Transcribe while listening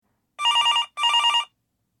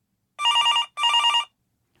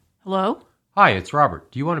Hello? Hi, it's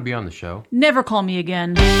Robert. Do you want to be on the show? Never call me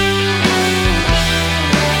again.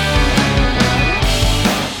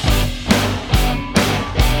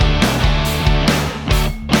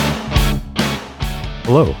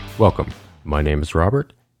 Hello, welcome. My name is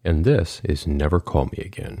Robert, and this is Never Call Me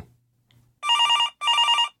Again.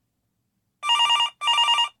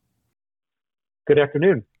 Good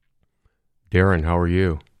afternoon. Darren, how are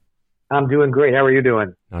you? I'm doing great. How are you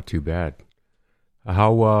doing? Not too bad.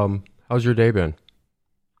 How's your day been?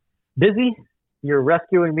 Busy? You're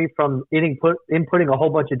rescuing me from inputting a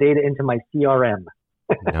whole bunch of data into my CRM.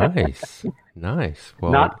 Nice.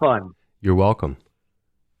 Well, Not fun. You're welcome.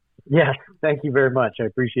 Yes, thank you very much. I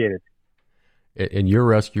appreciate it. And you're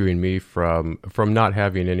rescuing me from not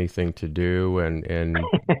having anything to do and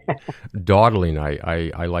dawdling.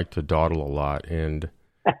 I like to dawdle a lot and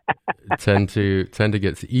tend to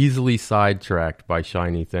get easily sidetracked by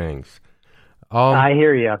shiny things. I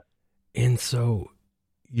hear you. And so,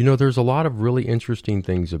 there's a lot of really interesting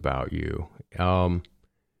things about you.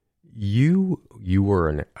 You were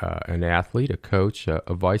an athlete, a coach,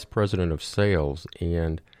 a vice president of sales,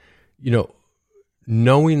 and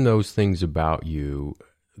knowing those things about you,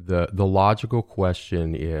 the logical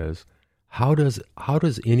question is, how does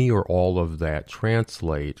any or all of that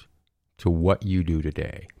translate to what you do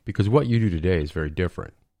today? Because what you do today is very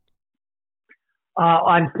different.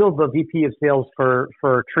 I'm still the VP of sales for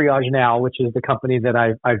Triage Now, which is the company that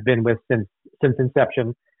I've been with since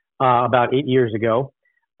inception, about 8 years ago.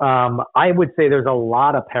 I would say there's a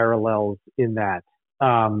lot of parallels in that.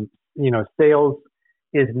 Sales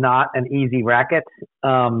is not an easy racket.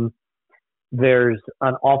 There's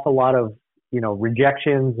an awful lot of,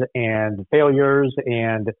 rejections and failures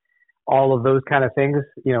and all of those kind of things.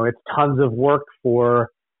 It's tons of work for,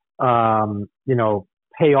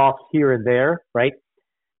 payoffs here and there, right?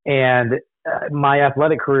 And my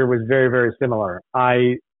athletic career was very, very similar.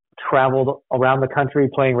 I traveled around the country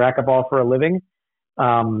playing racquetball for a living.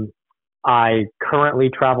 I currently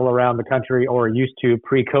travel around the country, or used to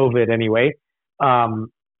pre-COVID anyway,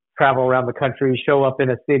 travel around the country, show up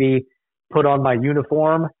in a city, put on my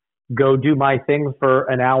uniform, go do my thing for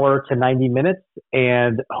an hour to 90 minutes,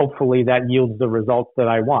 and hopefully that yields the results that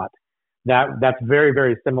I want. That's very,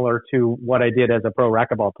 very similar to what I did as a pro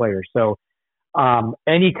racquetball player. So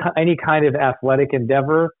any kind of athletic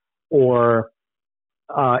endeavor or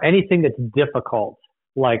anything that's difficult,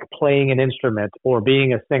 like playing an instrument or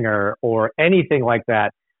being a singer or anything like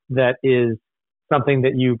that, that is something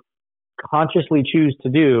that you consciously choose to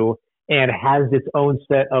do and has its own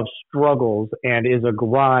set of struggles and is a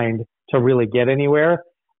grind to really get anywhere,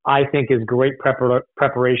 I think is great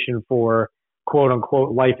preparation for quote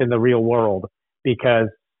unquote life in the real world, because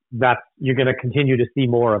you're going to continue to see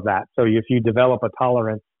more of that. So if you develop a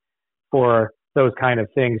tolerance for those kind of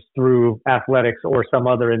things through athletics or some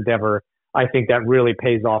other endeavor, I think that really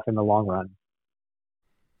pays off in the long run.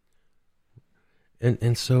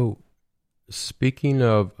 And so, speaking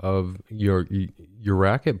of your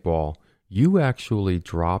racquetball, you actually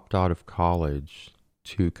dropped out of college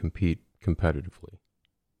to compete competitively.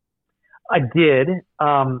 I did.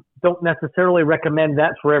 Don't necessarily recommend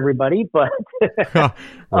that for everybody, but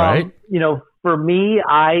right. For me,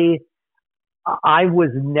 I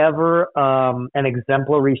was never an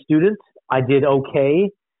exemplary student. I did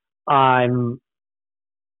okay. I'm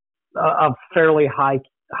a fairly high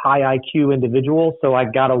IQ individual, so I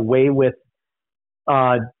got away with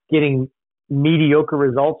getting mediocre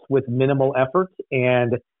results with minimal effort,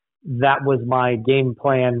 and that was my game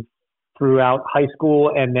plan throughout high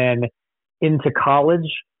school and then into college,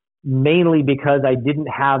 mainly because I didn't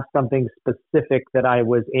have something specific that I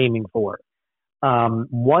was aiming for.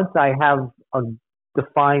 Once I have a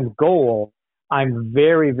defined goal, I'm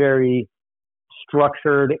very, very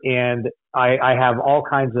structured, and I have all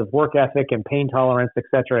kinds of work ethic and pain tolerance, et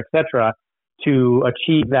cetera, to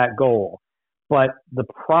achieve that goal. But the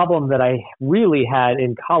problem that I really had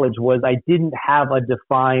in college was I didn't have a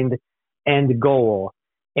defined end goal,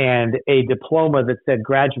 and a diploma that said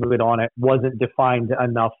graduate on it wasn't defined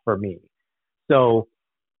enough for me. So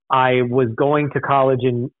I was going to college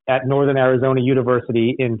at Northern Arizona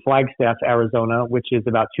University in Flagstaff, Arizona, which is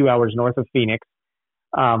about 2 hours north of Phoenix.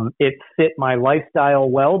 It fit my lifestyle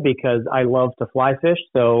well because I love to fly fish.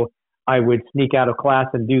 So I would sneak out of class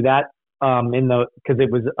and do that because it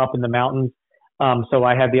was up in the mountains. So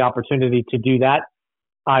I had the opportunity to do that.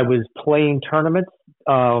 I was playing tournaments,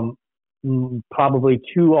 probably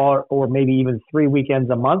 2 or maybe even 3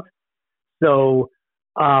 weekends a month. So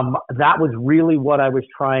that was really what I was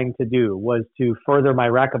trying to do, was to further my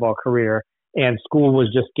racquetball career, and school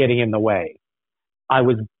was just getting in the way. I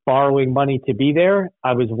was borrowing money to be there.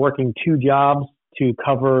 I was working 2 jobs to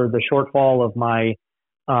cover the shortfall of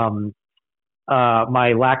um,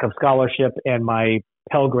 my lack of scholarship and my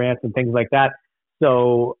Pell Grants and things like that.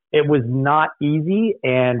 So it was not easy,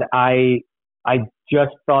 and I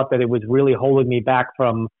just thought that it was really holding me back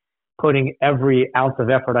from putting every ounce of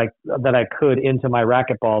effort that I could into my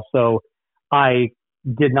racquetball. So I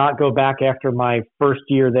did not go back after my first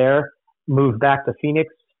year there, moved back to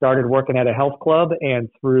Phoenix, started working at a health club, and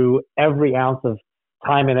threw every ounce of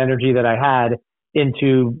time and energy that I had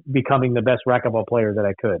into becoming the best racquetball player that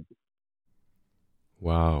I could.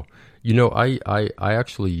 Wow. You know, I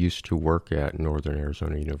actually used to work at Northern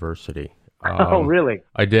Arizona University. Oh, really?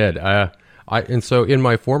 I did. And so in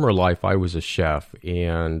my former life, I was a chef,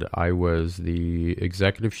 and I was the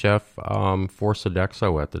executive chef for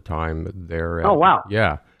Sodexo at the time. There. Oh, wow.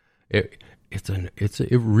 Yeah. It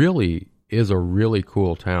really is a really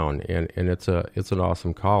cool town, and it's an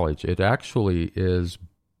awesome college. It actually is.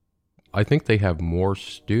 I think they have more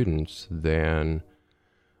students than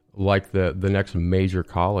like the next major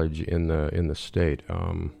college in the state.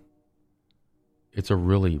 It's a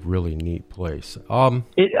really, really neat place. I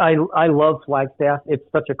love Flagstaff. It's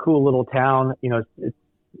such a cool little town. You know,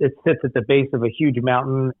 it sits at the base of a huge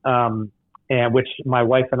mountain, and which my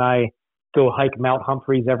wife and I go hike Mount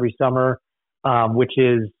Humphreys every summer, which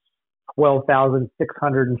is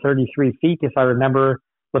 12,633 feet, if I remember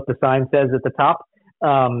what the sign says at the top.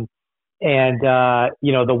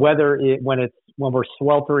 You know, the weather when we're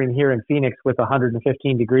sweltering here in Phoenix with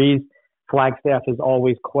 115 degrees, Flagstaff is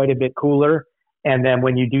always quite a bit cooler. And then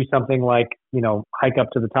when you do something like, you know, hike up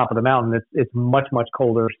to the top of the mountain, it's much, much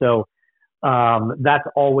colder. So that's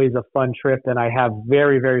always a fun trip. And I have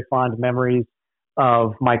very, very fond memories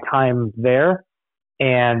of my time there.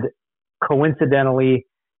 And coincidentally,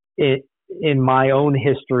 in my own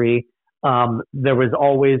history, there was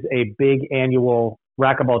always a big annual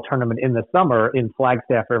racquetball tournament in the summer in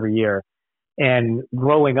Flagstaff every year. And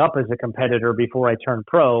growing up as a competitor before I turned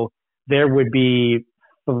pro, there would be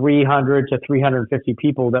 300 to 350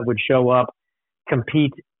 people that would show up,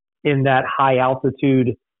 compete in that high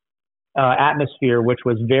altitude atmosphere, which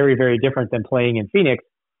was very, very different than playing in Phoenix.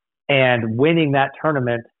 And winning that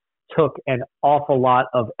tournament took an awful lot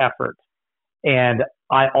of effort. And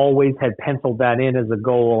I always had penciled that in as a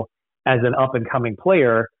goal as an up and coming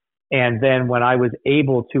player. And then when I was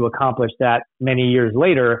able to accomplish that many years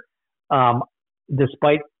later,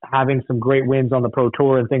 despite having some great wins on the Pro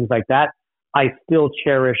Tour and things like that, I still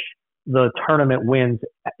cherish the tournament wins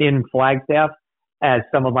in Flagstaff as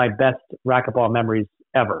some of my best racquetball memories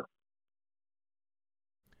ever.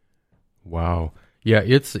 Wow. Yeah,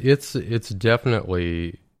 it's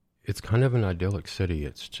definitely, it's kind of an idyllic city.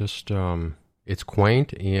 It's just it's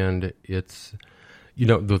quaint, and it's, you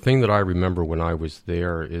know, the thing that I remember when I was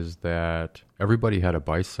there is that everybody had a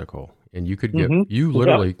bicycle, and you could get you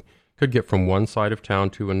literally could get from one side of town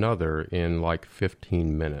to another in like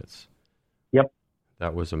 15 minutes. Yep.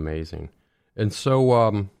 That was amazing. And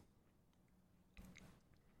so,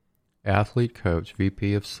 athlete, coach,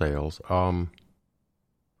 VP of sales.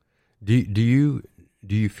 Do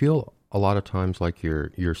you feel a lot of times like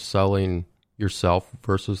you're selling yourself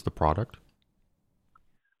versus the product?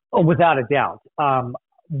 Oh, without a doubt.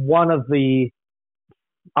 One of the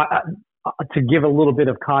to give a little bit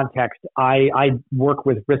of context, I work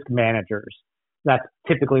with risk managers. That's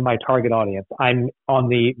typically my target audience.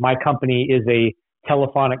 My company is a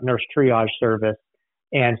telephonic nurse triage service.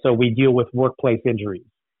 And so we deal with workplace injuries.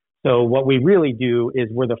 So what we really do is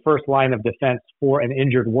we're the first line of defense for an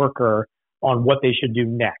injured worker on what they should do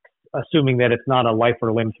next, assuming that it's not a life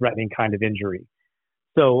or limb threatening kind of injury.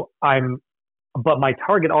 But my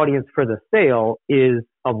target audience for the sale is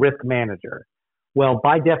a risk manager. Well,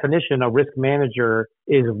 by definition, a risk manager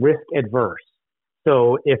is risk adverse.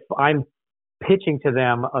 So if I'm pitching to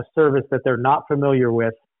them a service that they're not familiar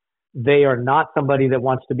with, they are not somebody that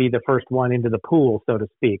wants to be the first one into the pool, so to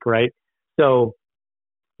speak, right? So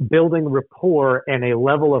building rapport and a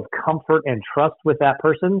level of comfort and trust with that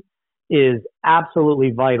person is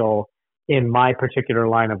absolutely vital in my particular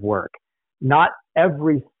line of work. Not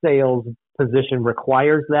every sales position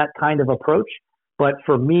requires that kind of approach, but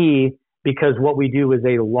for me, because what we do is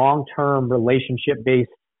a long-term relationship-based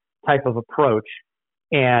type of approach,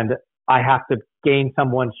 and I have to gain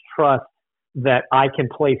someone's trust that I can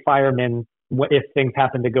play fireman if things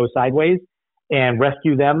happen to go sideways and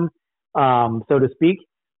rescue them, so to speak.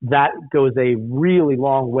 That goes a really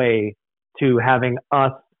long way to having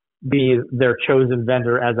us be their chosen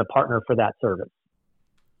vendor as a partner for that service.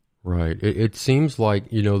 Right. It seems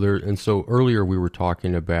like, you know, and so earlier we were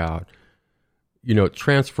talking about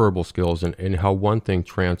transferable skills and how one thing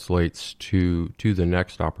translates to the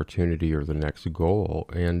next opportunity or the next goal.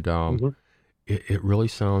 And it really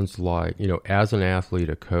sounds like, as an athlete,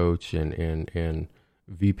 a coach, and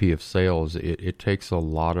VP of sales, it takes a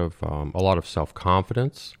lot of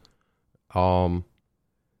self-confidence, and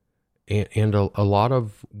a lot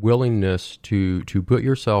of willingness to put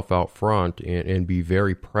yourself out front and be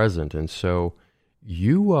very present. And so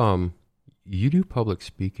you do public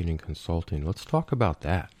speaking and consulting. Let's talk about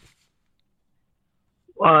that.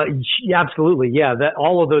 Yeah, absolutely. Yeah, that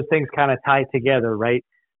all of those things kind of tie together, right?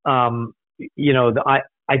 I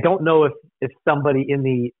don't know if somebody in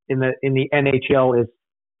the NHL is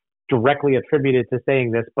directly attributed to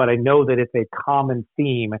saying this, but I know that it's a common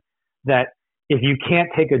theme that if you can't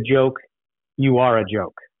take a joke, you are a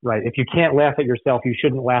joke, right? If you can't laugh at yourself, you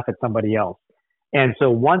shouldn't laugh at somebody else. And so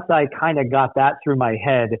once I kind of got that through my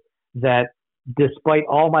head, that despite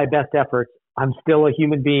all my best efforts, I'm still a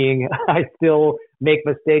human being. I still make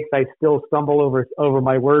mistakes. I still stumble over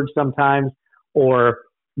my words sometimes, or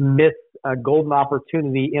miss a golden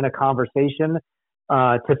opportunity in a conversation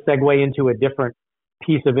to segue into a different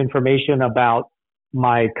piece of information about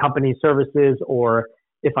my company services, or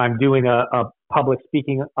if I'm doing a public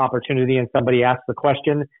speaking opportunity and somebody asks a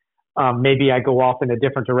question, maybe I go off in a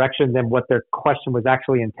different direction than what their question was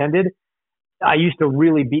actually intended. I used to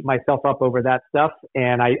really beat myself up over that stuff,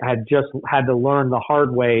 and I had just had to learn the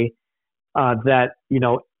hard way that,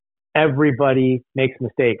 everybody makes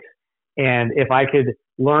mistakes. And if I could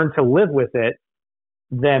learn to live with it,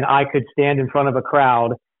 then I could stand in front of a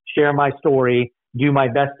crowd, share my story, do my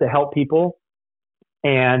best to help people,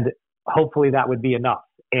 and hopefully that would be enough.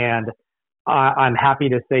 And I'm happy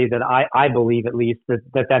to say that I believe at least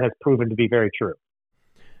that has proven to be very true.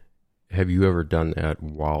 Have you ever done that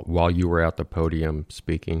while you were at the podium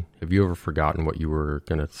speaking? Have you ever forgotten what you were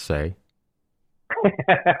going to say?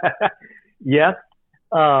 Yes.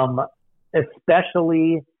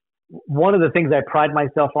 Especially one of the things I pride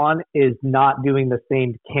myself on is not doing the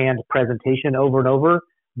same canned presentation over and over,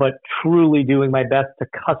 but truly doing my best to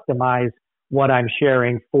customize what I'm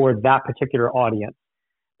sharing for that particular audience.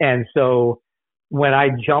 And so when I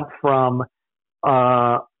jump from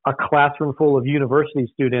a classroom full of university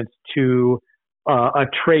students to a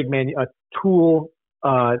trade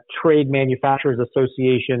manufacturers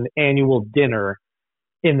association annual dinner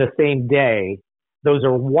in the same day, those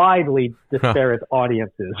are widely disparate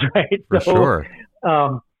audiences, right? For sure.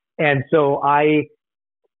 And so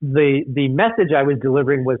the message I was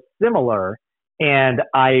delivering was similar, and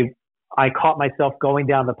I caught myself going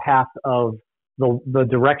down the path of the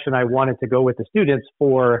direction I wanted to go with the students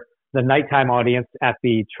for the nighttime audience at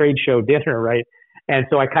the trade show dinner, right? And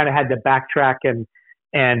so I kind of had to backtrack and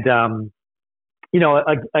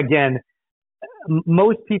again,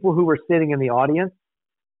 most people who were sitting in the audience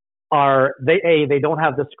they don't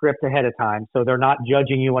have the script ahead of time, so they're not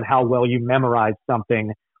judging you on how well you memorized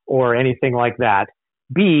something or anything like that.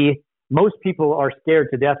 B, most people are scared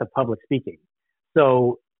to death of public speaking.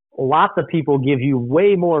 So lots of people give you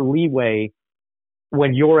way more leeway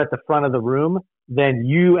when you're at the front of the room than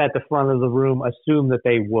you at the front of the room assume that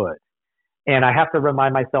they would. And I have to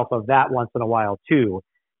remind myself of that once in a while too,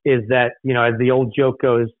 is that, as the old joke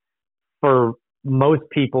goes, for most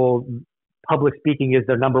people, public speaking is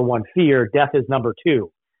their number one fear. Death is number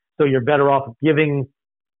two. So you're better off being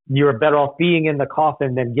in the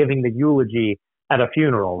coffin than giving the eulogy at a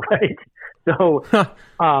funeral, right? So,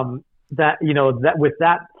 that with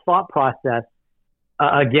that thought process,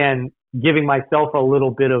 again, giving myself a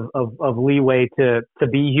little bit of leeway to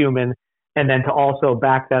be human, and then to also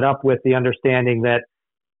back that up with the understanding that,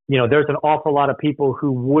 there's an awful lot of people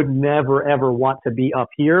who would never, ever want to be up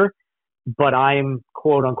here, but I'm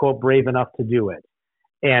quote unquote brave enough to do it.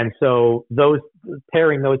 And so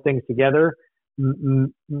pairing those things together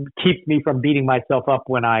keeps me from beating myself up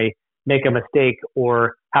when I make a mistake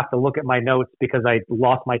or have to look at my notes because I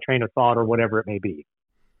lost my train of thought or whatever it may be.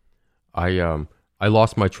 I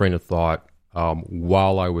lost my train of thought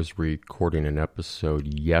while I was recording an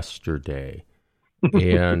episode yesterday.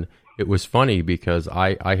 And it was funny because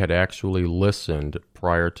I had actually listened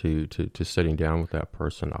prior to sitting down with that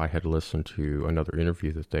person. I had listened to another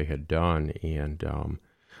interview that they had done, and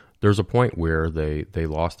there's a point where they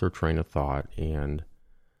lost their train of thought, and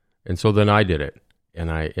so then I did it.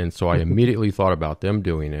 And so I immediately thought about them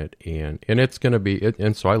doing it, and it's going to be,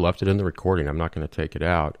 and so I left it in the recording. I'm not going to take it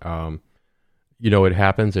out. It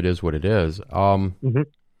happens. It is what it is.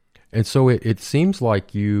 And so it seems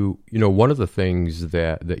like one of the things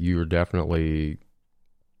that you're definitely,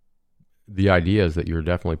 the ideas that you're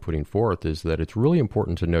definitely putting forth is that it's really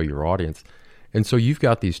important to know your audience. And so you've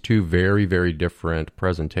got these two very, very different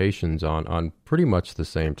presentations on pretty much the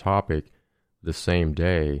same topic, the same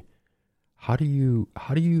day. How do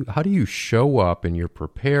you show up and you're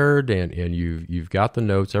prepared and you've got the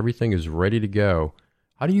notes, everything is ready to go.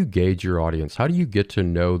 How do you gauge your audience? How do you get to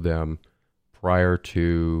know them prior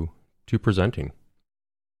to presenting?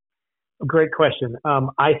 Great question.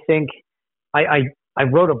 I think I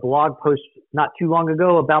wrote a blog post not too long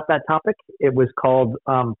ago about that topic. It was called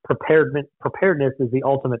Preparedness is the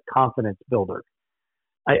Ultimate Confidence Builder.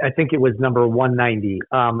 I think it was number 190.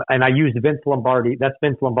 And I used Vince Lombardi. That's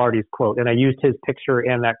Vince Lombardi's quote. And I used his picture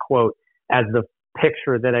and that quote as the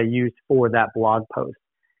picture that I used for that blog post.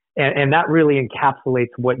 And that really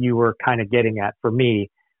encapsulates what you were kind of getting at for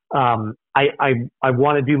me. I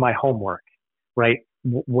want to do my homework, right?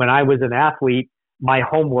 When I was an athlete, my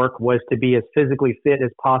homework was to be as physically fit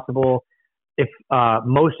as possible. If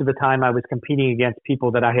most of the time I was competing against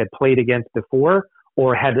people that I had played against before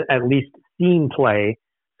or had at least seen play.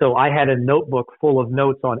 So I had a notebook full of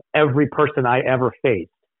notes on every person I ever faced.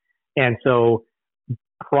 And so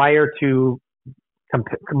prior to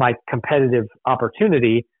my competitive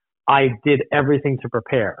opportunity, I did everything to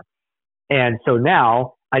prepare. And so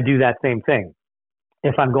now I do that same thing.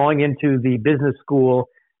 If I'm going into the business school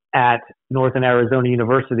at Northern Arizona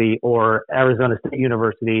University or Arizona State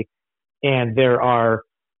University, and there are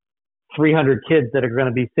 300 kids that are going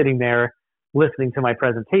to be sitting there listening to my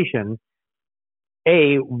presentation,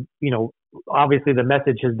 obviously the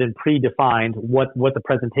message has been predefined what the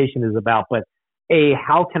presentation is about, but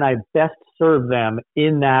how can I best serve them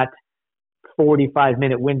in that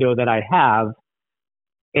 45-minute window that I have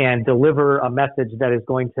and deliver a message that is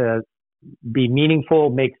going to be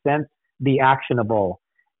meaningful, make sense, be actionable.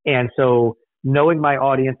 And so knowing my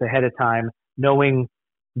audience ahead of time, knowing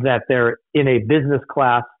that they're in a business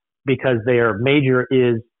class because their major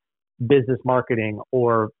is business marketing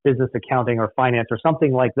or business accounting or finance or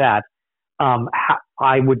something like that,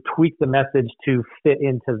 I would tweak the message to fit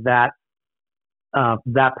into that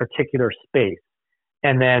particular space.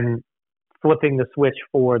 And then flipping the switch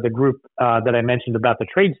for the group that I mentioned about the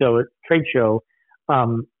trade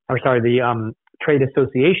trade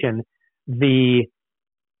association,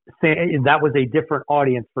 that was a different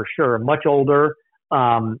audience for sure, much older.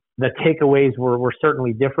 The takeaways were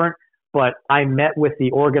certainly different, but I met with the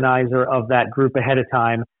organizer of that group ahead of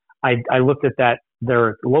time. I looked at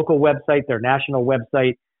their local website, their national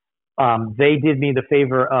website. They did me the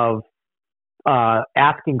favor of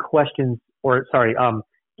asking questions,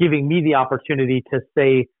 giving me the opportunity to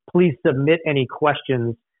say, please submit any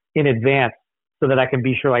questions in advance so that I can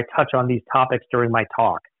be sure I touch on these topics during my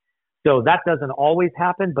talk. So that doesn't always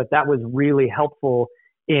happen, but that was really helpful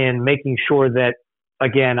in making sure that,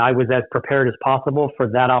 again, I was as prepared as possible for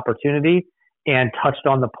that opportunity and touched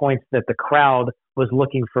on the points that the crowd was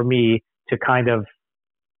looking for me to kind of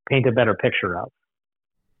paint a better picture of.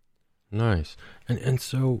 Nice. And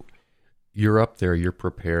so you're up there, you're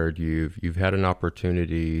prepared, you've had an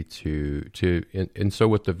opportunity and so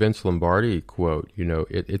with the Vince Lombardi quote,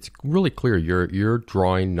 it's really clear you're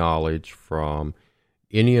drawing knowledge from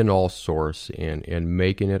any and all source and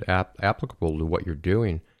making it applicable to what you're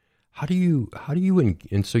doing. How do you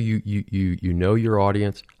and so you know your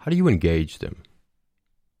audience, how do you engage them?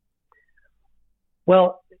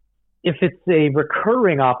 Well, if it's a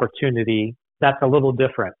recurring opportunity, that's a little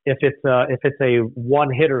different. If it's a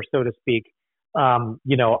one hitter, so to speak,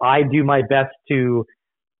 I do my best to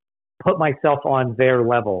put myself on their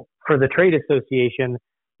level. For the trade association,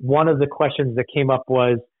 one of the questions that came up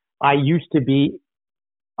was, I used to be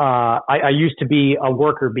a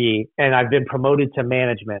worker bee, and I've been promoted to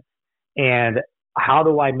management. And how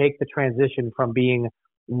do I make the transition from being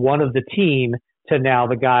one of the team to now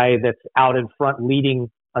the guy that's out in front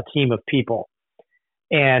leading a team of people?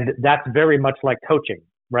 And that's very much like coaching,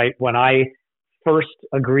 right? When I first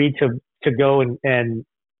agreed to go and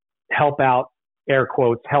help out, air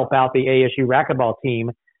quotes, help out the ASU racquetball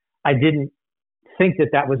team, I didn't think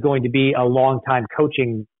that was going to be a long-time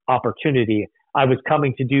coaching opportunity. I was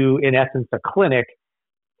coming to do, in essence, a clinic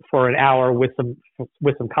for an hour with some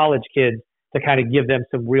college kids to kind of give them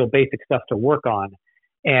some real basic stuff to work on.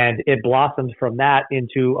 And it blossomed from that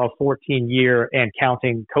into a 14-year and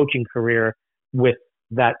counting coaching career with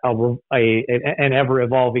that an ever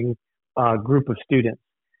evolving group of students.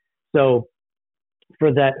 So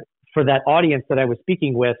for that audience that I was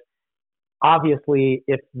speaking with, obviously,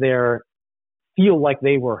 if they feel like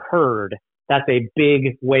they were heard, that's a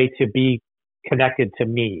big way to be connected to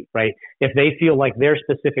me, right? If they feel like their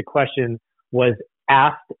specific question was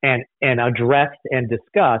asked and addressed and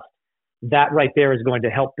discussed, that right there is going to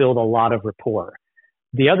help build a lot of rapport.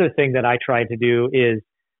 the other thing that I try to do is,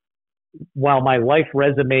 while my life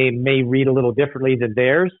resume may read a little differently than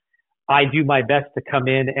theirs, I do my best to come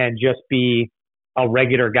in and just be a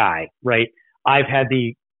regular guy, right? I've had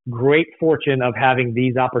the great fortune of having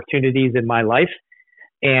these opportunities in my life,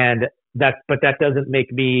 and but that doesn't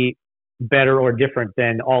make me better or different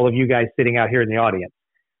than all of you guys sitting out here in the audience.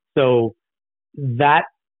 So that,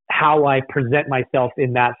 how I present myself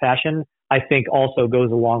in that fashion, I think also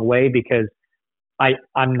goes a long way, because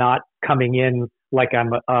I'm not coming in like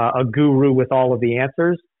I'm a guru with all of the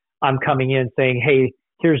answers. I'm coming in saying, hey,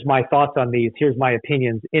 here's my thoughts on these. Here's my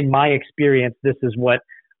opinions. In my experience, this is what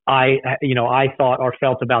I thought or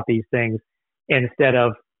felt about these things, instead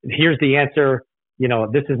of, here's the answer.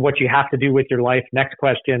 This is what you have to do with your life. Next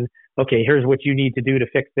question. Okay, here's what you need to do to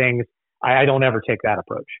fix things. I don't ever take that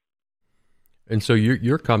approach. And so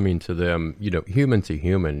you're coming to them, human to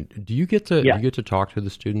human. Do you get to talk to the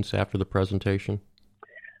students after the presentation?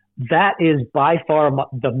 That is by far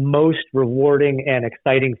the most rewarding and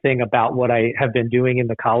exciting thing about what I have been doing in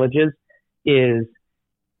the colleges is,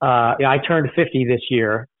 I turned 50 this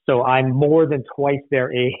year, so I'm more than twice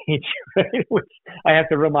their age, right? Which I have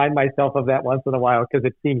to remind myself of that once in a while, because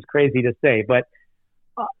it seems crazy to say. But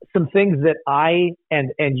some things that I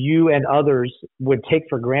and you and others would take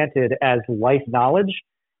for granted as life knowledge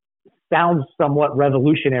sounds somewhat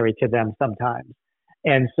revolutionary to them sometimes.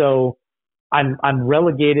 And so I'm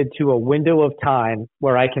relegated to a window of time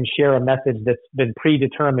where I can share a message that's been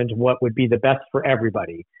predetermined what would be the best for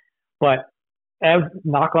everybody. But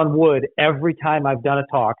knock on wood, every time I've done a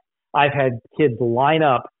talk, I've had kids line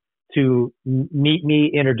up to meet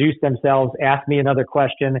me, introduce themselves, ask me another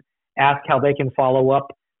question, ask how they can follow up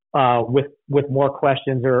with more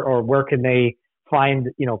questions, or where can they find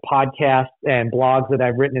podcasts and blogs that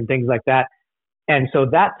I've written and things like that. And so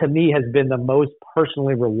that, to me, has been the most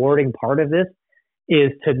personally rewarding part of this, is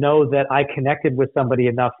to know that I connected with somebody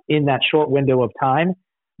enough in that short window of time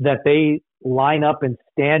that they line up and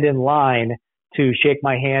stand in line to shake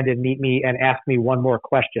my hand and meet me and ask me one more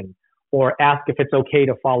question, or ask if it's okay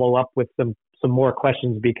to follow up with some more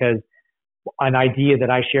questions, because an idea that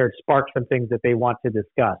I shared sparked some things that they want to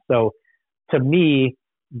discuss. So to me,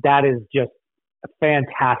 that is just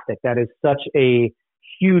fantastic. That is such a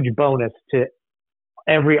huge bonus to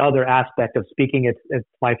every other aspect of speaking. It's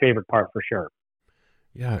my favorite part for sure.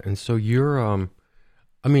 Yeah. And so you're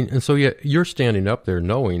standing up there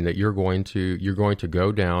knowing that you're going to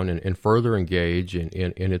go down and further engage, and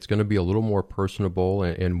it's going to be a little more personable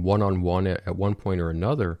and one-on-one at one point or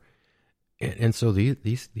another. And so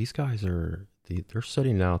these guys they're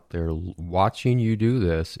sitting out there watching you do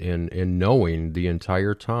this, and knowing the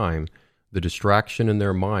entire time the distraction in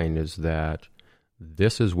their mind is that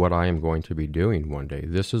this is what I am going to be doing one day.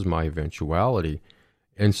 This is my eventuality.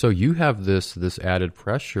 And so you have this added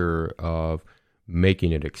pressure of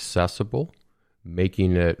making it accessible,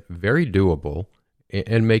 making it very doable,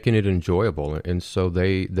 and making it enjoyable. And so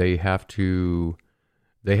they have to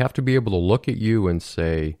be able to look at you and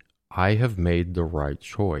say, I have made the right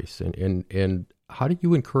choice. And how do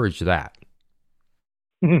you encourage that?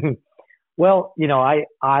 Well,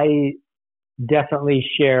 I definitely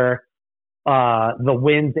share the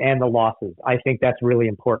wins and the losses. I think that's really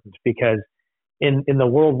important, because in the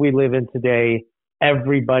world we live in today,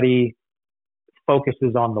 everybody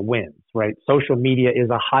focuses on the wins, right? Social media is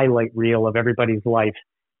a highlight reel of everybody's life.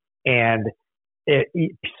 And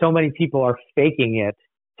so many people are faking it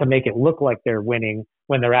to make it look like they're winning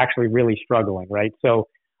when they're actually really struggling, right? So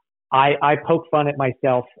I poke fun at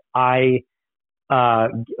myself.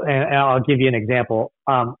 and I'll give you an example.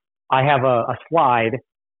 I have a slide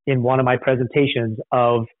in one of my presentations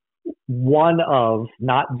of one of,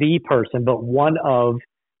 not the person, but one of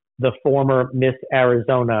the former Miss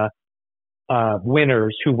Arizona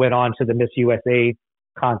winners who went on to the Miss USA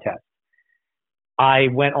contest. I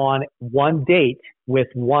went on one date with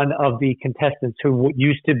one of the contestants who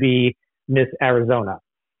used to be Miss Arizona.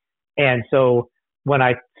 And so when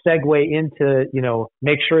I segue into,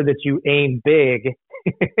 make sure that you aim big,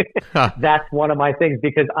 that's one of my things,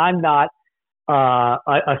 because I'm not a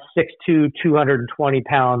 6'2",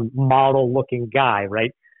 220-pound model-looking guy,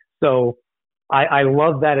 right? So I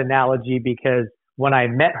love that analogy, because when I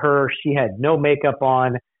met her, she had no makeup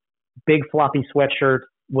on, big floppy sweatshirt,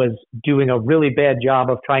 was doing a really bad job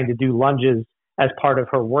of trying to do lunges as part of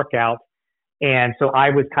her workout. And so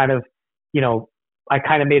I was kind of, I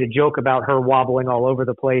kind of made a joke about her wobbling all over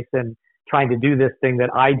the place and trying to do this thing that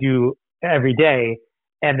I do every day.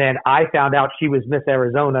 And then I found out she was Miss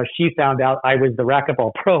Arizona. She found out I was the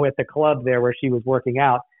racquetball pro at the club there where she was working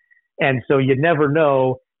out. And so you never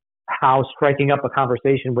know how striking up a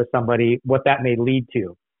conversation with somebody, what that may lead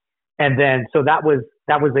to. And then, so that was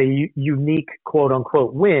a unique quote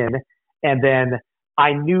unquote win. And then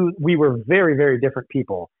I knew we were very, very different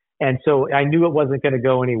people. And so I knew it wasn't going to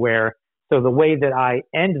go anywhere. So the way that I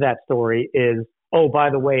end that story is, oh, by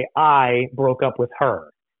the way, I broke up with her.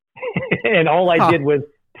 And all I did was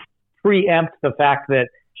preempt the fact that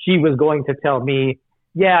she was going to tell me,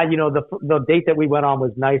 yeah, the date that we went on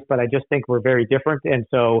was nice, but I just think we're very different. And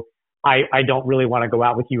so I don't really want to go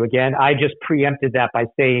out with you again. I just preempted that by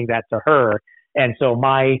saying that to her. And so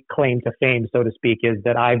my claim to fame, so to speak, is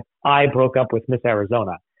that I broke up with Miss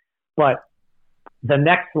Arizona. But the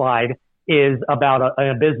next slide is about an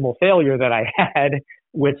abysmal failure that I had,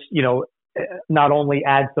 which, not only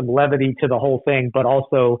adds some levity to the whole thing, but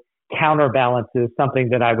also counterbalances something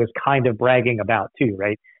that I was kind of bragging about too,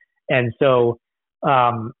 right? And so,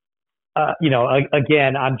 again,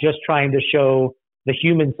 I'm just trying to show the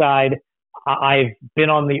human side. I've been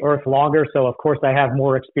on the earth longer, so of course I have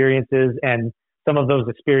more experiences, and some of those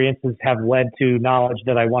experiences have led to knowledge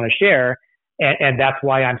that I want to share, and that's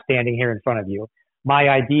why I'm standing here in front of you. My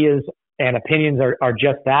ideas and opinions are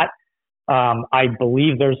just that. I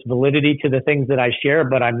believe there's validity to the things that I share,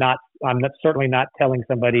 but I'm certainly not telling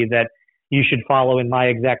somebody that you should follow in my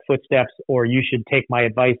exact footsteps or you should take my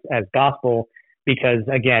advice as gospel, because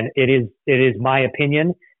again, it is my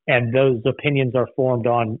opinion, and those opinions are formed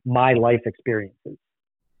on my life experiences.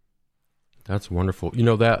 That's wonderful.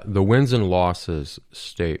 That the wins and losses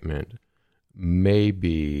statement may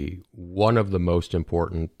be one of the most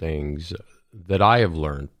important things that I have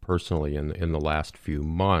learned personally in the last few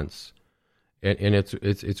months. And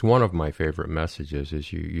it's one of my favorite messages,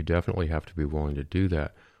 is you definitely have to be willing to do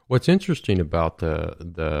that. What's interesting about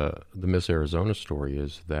the Miss Arizona story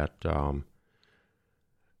is that,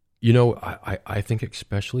 I think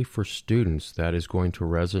especially for students that is going to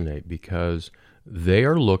resonate, because they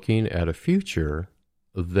are looking at a future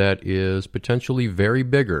that is potentially very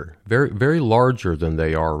bigger, very, very larger than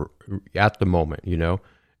they are at the moment,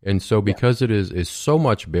 And so because it is so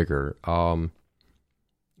much bigger,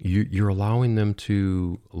 you're allowing them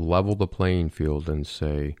to level the playing field and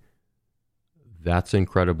say, that's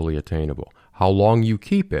incredibly attainable. How long you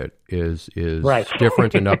keep it is right.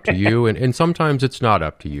 different and up to you, and sometimes it's not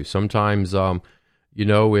up to you. Sometimes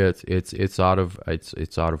it's out of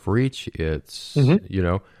reach. It's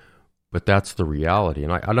but that's the reality,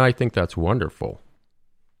 and I think that's wonderful.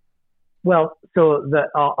 Well, so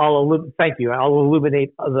thank you. I'll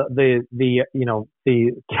illuminate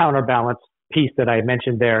the counterbalance piece that I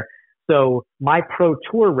mentioned there. So my pro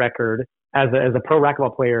tour record as a pro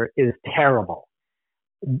racquetball player is terrible.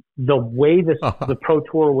 The way the pro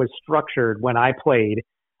tour was structured when I played,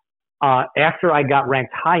 after I got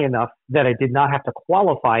ranked high enough that I did not have to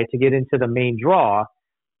qualify to get into the main draw,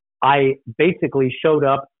 I basically showed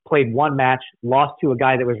up, played one match, lost to a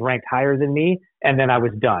guy that was ranked higher than me, and then I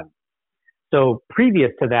was done. So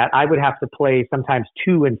previous to that, I would have to play sometimes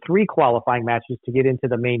 2 and 3 qualifying matches to get into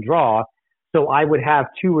the main draw. So I would have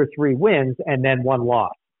 2 or 3 wins and then 1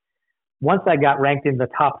 loss. Once I got ranked in the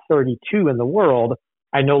top 32 in the world,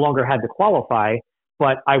 I no longer had to qualify,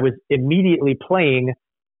 but I was immediately playing.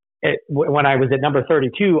 When I was at number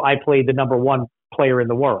 32, I played the number 1 player in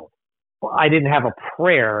the world. I didn't have a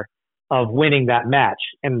prayer of winning that match.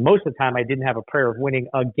 And most of the time I didn't have a prayer of winning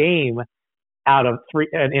a game out of 3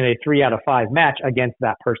 in a 3 out of 5 match against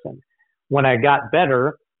that person. When I got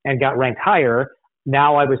better and got ranked higher,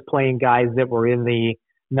 now I was playing guys that were in the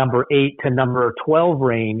number 8 to number 12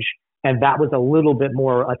 range. And that was a little bit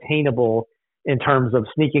more attainable in terms of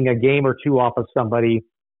sneaking a game or 2 off of somebody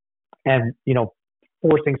and,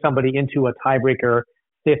 forcing somebody into a tiebreaker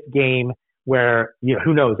 5th game where,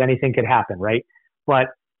 who knows, anything could happen, right? But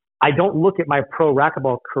I don't look at my pro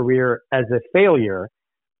racquetball career as a failure,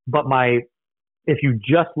 but if you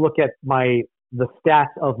just look at the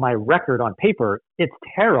stats of my record on paper, it's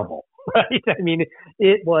terrible, right? I mean,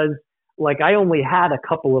 it was like I only had a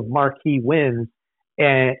couple of marquee wins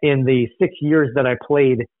in the 6 years that I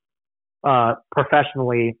played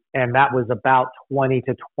professionally, and that was about 20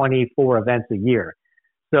 to 24 events a year.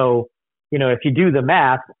 So, if you do the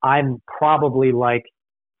math, I'm probably like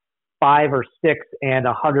 5 or 6 and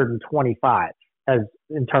 125 as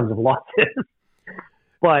in terms of losses.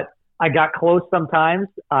 But I got close sometimes.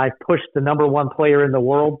 I pushed the number 1 player in the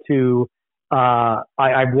world to, I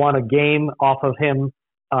won a game off of him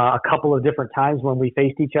a couple of different times when we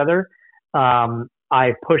faced each other.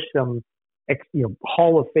 I pushed some,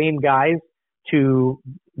 Hall of Fame guys to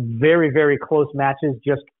very, very close matches,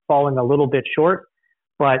 just falling a little bit short.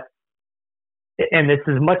 And this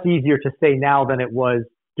is much easier to say now than it was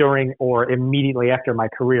during or immediately after my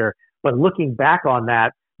career. But looking back on that,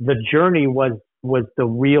 the journey was the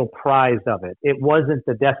real prize of it. It wasn't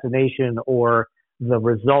the destination or the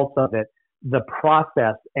results of it. The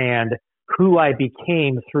process and who I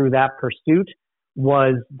became through that pursuit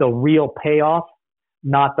was the real payoff,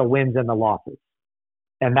 not the wins and the losses.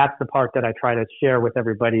 And that's the part that I try to share with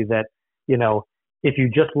everybody, that, you know, if you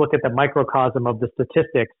just look at the microcosm of the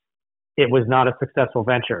statistics, it was not a successful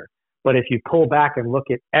venture. But if you pull back and look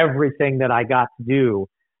at everything that I got to do,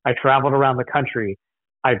 I traveled around the country.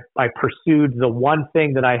 I pursued the one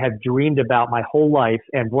thing that I had dreamed about my whole life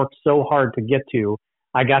and worked so hard to get to.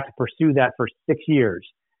 I got to pursue that for 6 years.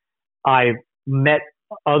 I met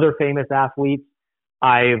other famous athletes.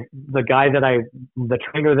 The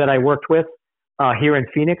trainer that I worked with here in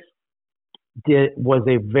Phoenix was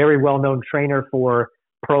a very well-known trainer for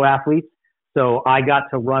pro athletes. So I got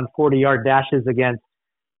to run 40-yard dashes against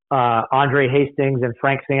Andre Hastings and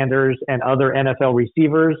Frank Sanders and other NFL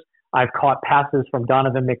receivers. I've caught passes from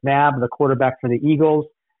Donovan McNabb, the quarterback for the Eagles.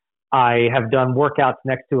 I have done workouts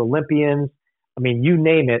next to Olympians. I mean, you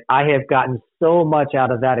name it. I have gotten so much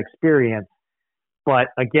out of that experience. But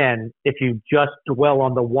again, if you just dwell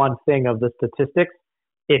on the one thing of the statistics,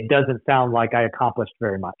 it doesn't sound like I accomplished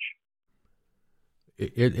very much.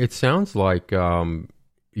 It sounds like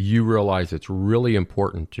you realize it's really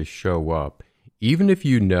important to show up, even if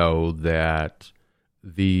you know that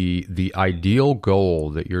the ideal goal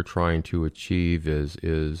that you're trying to achieve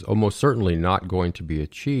is almost certainly not going to be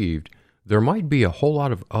achieved. There might be a whole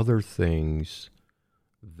lot of other things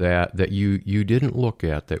that you didn't look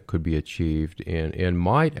at that could be achieved and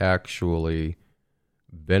might actually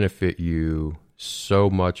benefit you so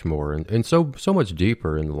much more and so much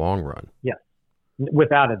deeper in the long run. Yeah,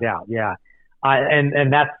 without a doubt. Yeah.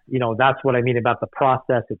 And that's, you know, that's what I mean about the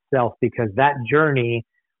process itself, because that journey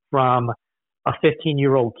from a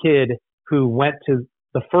 15-year-old kid who went to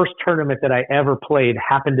the first tournament that I ever played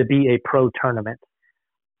happened to be a pro tournament.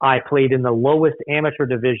 I played in the lowest amateur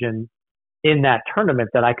division in that tournament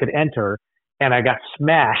that I could enter, and I got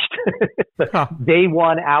smashed. Day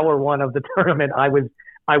one, hour one of the tournament, I was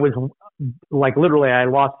like, literally, I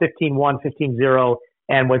lost 15-1, 15-0,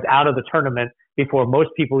 and was out of the tournament before most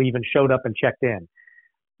people even showed up and checked in.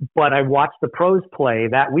 But I watched the pros play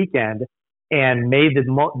that weekend and made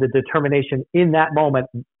the determination in that moment,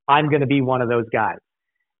 I'm going to be one of those guys.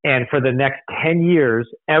 And for the next 10 years,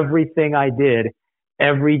 everything I did,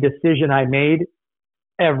 every decision I made,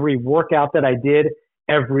 every workout that I did,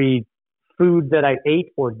 every food that I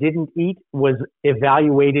ate or didn't eat was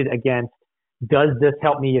evaluated against, does this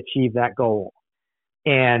help me achieve that goal?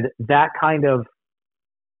 And that kind of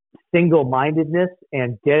single-mindedness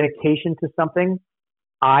and dedication to something,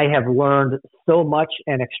 I have learned so much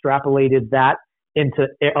and extrapolated that into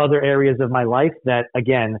other areas of my life that,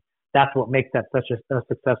 again, that's what makes that such a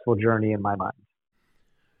successful journey in my mind.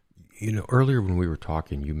 You know, earlier when we were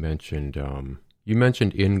talking, you mentioned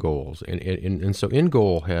end goals, and so end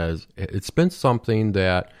goal it's been something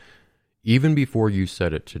that even before you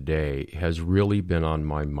said it today has really been on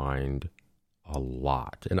my mind a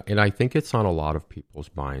lot, and I think it's on a lot of people's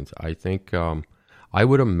minds. I think I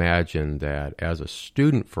would imagine that as a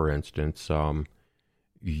student, for instance,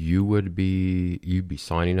 you'd be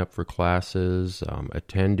signing up for classes,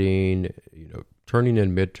 attending, turning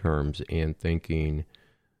in midterms, and thinking,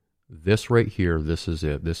 this right here, this is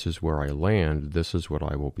it. This is where I land. This is what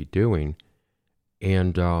I will be doing.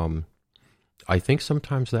 And I think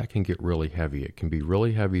sometimes that can get really heavy. It can be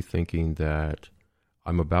really heavy thinking that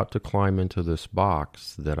I'm about to climb into this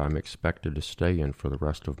box that I'm expected to stay in for the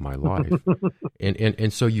rest of my life.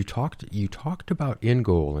 and so you talked about end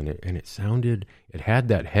goal, and it had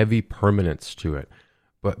that heavy permanence to it.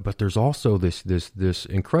 But there's also this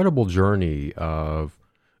incredible journey of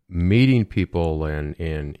meeting people and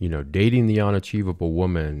dating the unachievable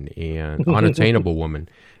woman and unattainable woman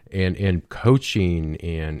and coaching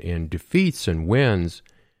and defeats and wins.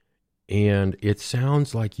 And it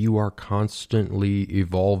sounds like you are constantly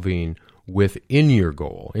evolving within your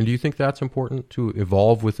goal. And do you think that's important, to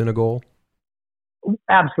evolve within a goal?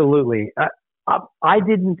 Absolutely. I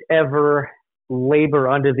didn't ever labor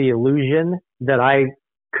under the illusion that I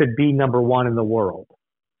could be number one in the world.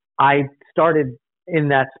 I started in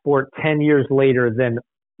that sport 10 years later than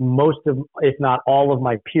most of, if not all of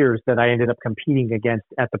my peers that I ended up competing against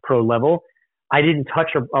at the pro level. I didn't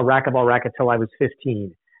touch a racquetball racket till I was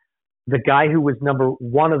 15. The guy who was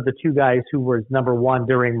one of the two guys who was number one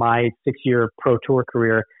during my 6-year pro tour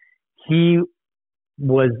career, his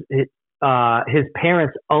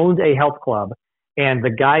parents owned a health club, and the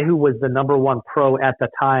guy who was the number one pro at the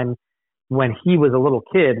time when he was a little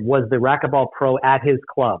kid was the racquetball pro at his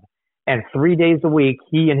club. And 3 days a week,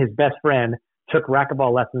 he and his best friend took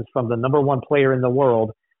racquetball lessons from the number one player in the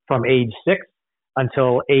world from age 6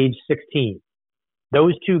 until age 16.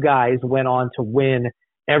 Those two guys went on to win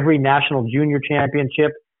every national junior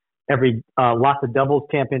championship, every lots of doubles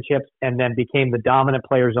championships, and then became the dominant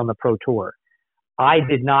players on the pro tour. I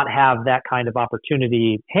did not have that kind of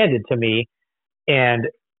opportunity handed to me, and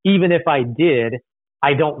even if I did,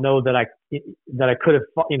 I don't know that I could have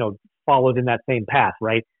followed in that same path,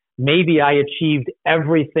 right? Maybe I achieved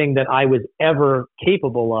everything that I was ever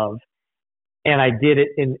capable of, and I did it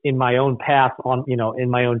in my own path in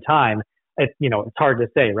my own time. It's hard to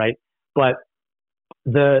say, right? But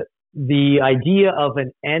the idea of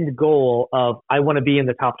an end goal of I want to be in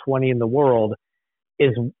the top 20 in the world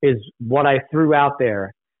is what I threw out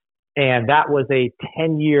there. And that was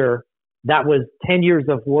 10 years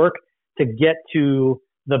of work to get to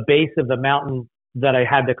the base of the mountain that I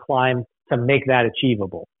had to climb to make that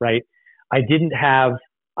achievable, right? I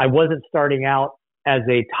wasn't starting out as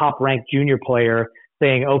a top ranked junior player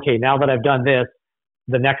saying, okay, now that I've done this,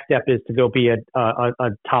 the next step is to go be a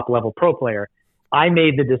top level pro player. I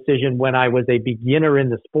made the decision when I was a beginner in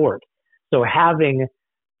the sport. So having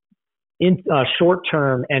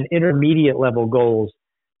short-term and intermediate level goals,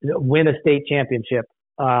 win a state championship,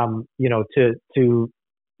 to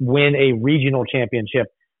win a regional championship,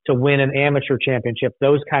 to win an amateur championship,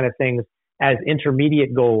 those kind of things as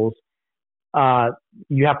intermediate goals.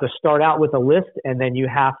 You have to start out with a list and then you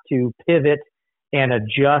have to pivot and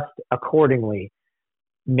adjust accordingly.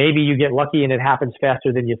 Maybe you get lucky and it happens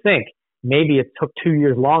faster than you think. Maybe it took 2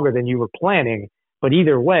 years longer than you were planning, but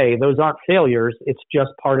either way, those aren't failures. It's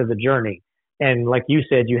just part of the journey. And like you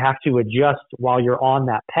said, you have to adjust while you're on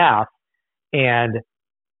that path and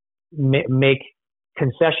make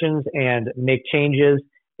concessions and make changes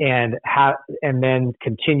and then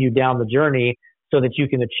continue down the journey so that you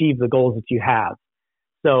can achieve the goals that you have.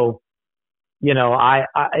 So,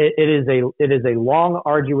 it is a long,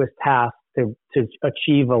 arduous task to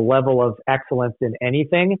achieve a level of excellence in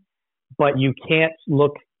anything, but you can't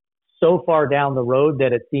look so far down the road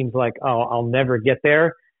that it seems like, oh, I'll never get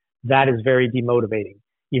there. That is very demotivating.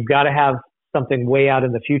 You've got to have something way out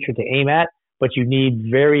in the future to aim at, but you need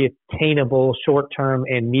very attainable short-term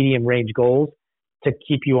and medium-range goals to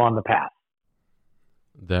keep you on the path.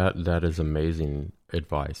 That is amazing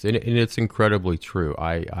advice, and it's incredibly true.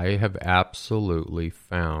 I have absolutely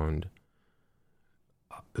found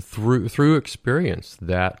through experience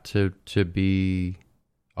that to be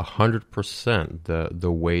 100%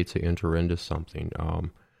 the way to enter into something.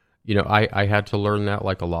 I had to learn that,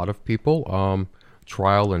 like a lot of people,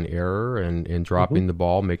 trial and error and dropping the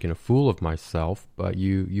ball, making a fool of myself, but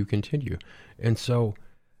you continue. And so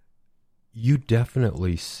you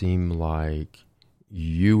definitely seem like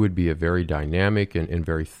you would be a very dynamic and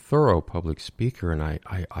very thorough public speaker. And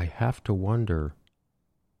I have to wonder,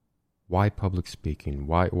 why public speaking?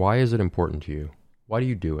 Why is it important to you? Why do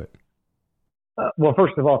you do it? Well,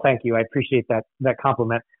 first of all, thank you. I appreciate that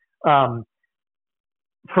compliment.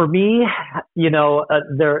 For me, in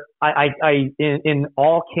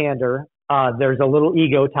all candor, there's a little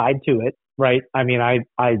ego tied to it, right? I mean,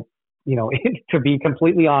 to be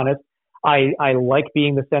completely honest, I like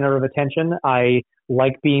being the center of attention. I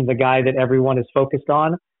like being the guy that everyone is focused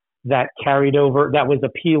on. That carried over. That was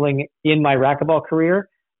appealing in my racquetball career,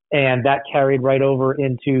 and that carried right over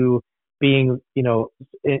into being,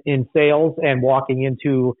 in sales and walking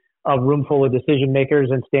into a room full of decision makers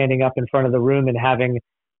and standing up in front of the room and having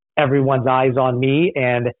everyone's eyes on me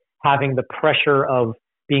and having the pressure of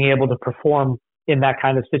being able to perform in that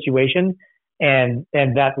kind of situation. And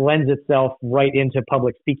that lends itself right into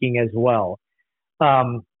public speaking as well.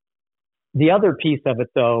 The other piece of it,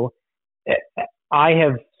 though, I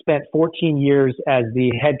have spent 14 years as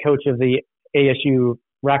the head coach of the ASU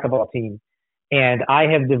racquetball team, and I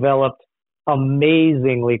have developed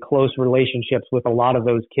amazingly close relationships with a lot of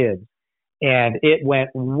those kids. And it went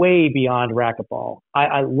way beyond racquetball.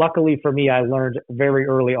 Luckily for me, I learned very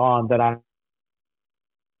early on that I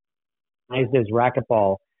as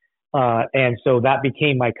racquetball. And so that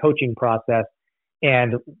became my coaching process.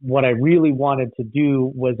 And what I really wanted to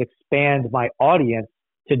do was expand my audience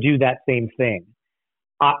to do that same thing.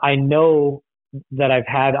 I know that I've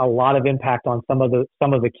had a lot of impact on some of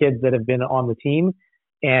the kids that have been on the team.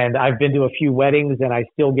 And I've been to a few weddings, and I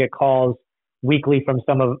still get calls weekly from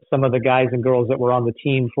some of the guys and girls that were on the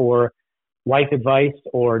team for life advice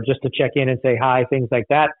or just to check in and say hi, things like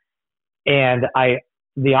that. And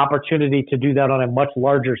the opportunity to do that on a much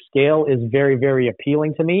larger scale is very, very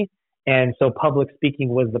appealing to me. And so public speaking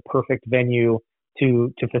was the perfect venue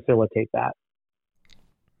to facilitate that.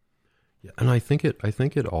 Yeah, and I think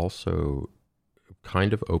it also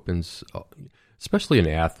kind of opens, especially an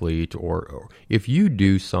athlete, or if you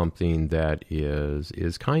do something that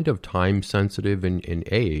is kind of time sensitive in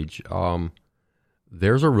age,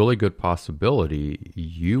 there's a really good possibility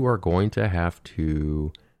you are going to have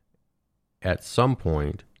to, at some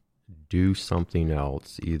point, do something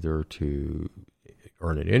else, either to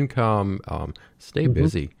earn an income, stay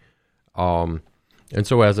busy. And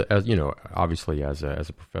so as you know, obviously as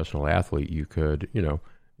a professional athlete, you could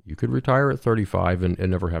retire at 35 and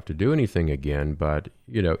never have to do anything again. But,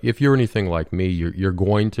 if you're anything like me, you're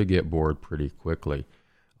going to get bored pretty quickly.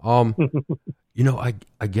 I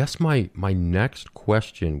guess my next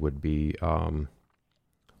question would be,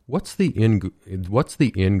 what's the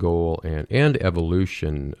end goal and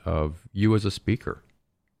evolution of you as a speaker?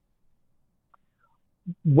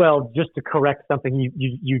 Well, just to correct something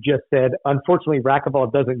you just said, unfortunately,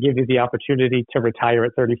 racquetball doesn't give you the opportunity to retire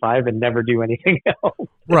at 35 and never do anything else.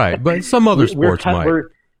 Right, but some other sports might. We're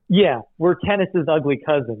tennis's ugly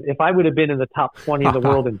cousin. If I would have been in the top 20 in the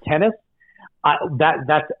world in tennis,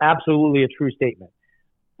 that's absolutely a true statement.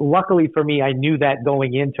 Luckily for me, I knew that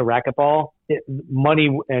going into racquetball, money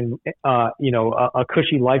and a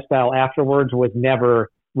cushy lifestyle afterwards was never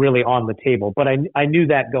really on the table. But I knew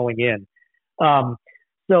that going in.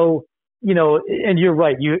 So, and you're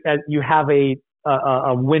right. You have a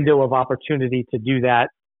window of opportunity to do that.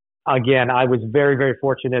 Again, I was very, very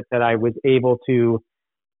fortunate that I was able to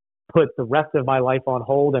put the rest of my life on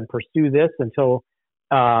hold and pursue this until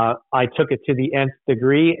I took it to the nth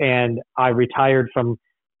degree, and I retired from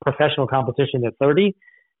professional competition at 30,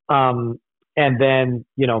 and then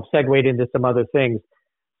segued into some other things.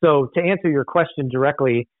 So to answer your question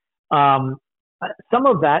directly, some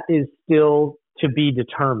of that is still to be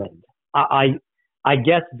determined. I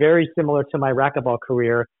guess very similar to my racquetball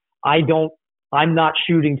career, I'm not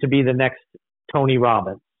shooting to be the next Tony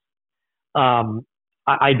Robbins.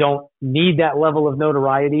 I don't need that level of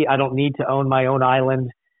notoriety. I don't need to own my own island.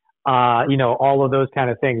 All of those kind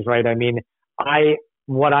of things, right? I mean,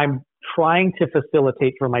 what I'm trying to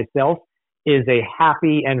facilitate for myself is a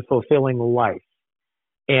happy and fulfilling life.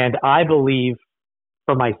 And I believe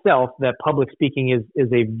for myself that public speaking is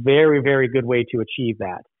a very, very good way to achieve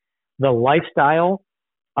that. The lifestyle,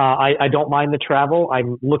 I don't mind the travel.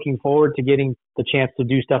 I'm looking forward to getting the chance to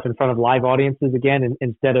do stuff in front of live audiences again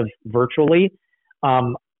instead of virtually.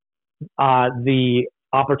 The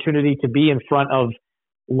opportunity to be in front of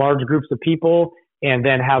large groups of people and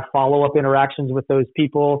then have follow-up interactions with those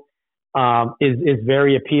people is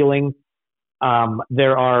very appealing.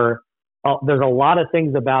 There's a lot of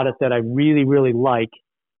things about it that I really, really like.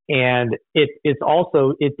 And it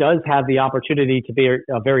does have the opportunity to be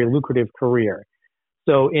a very lucrative career.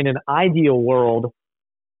 So in an ideal world,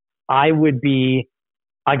 I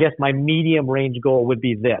guess my medium range goal would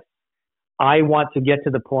be this. I want to get to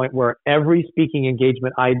the point where every speaking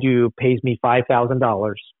engagement I do pays me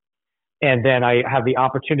 $5,000. And then I have the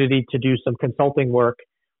opportunity to do some consulting work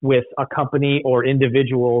with a company or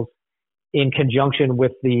individuals in conjunction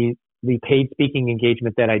with the paid speaking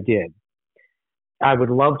engagement that I did. I would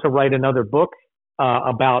love to write another book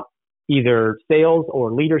about either sales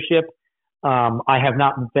or leadership. I have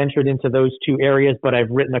not ventured into those two areas, but I've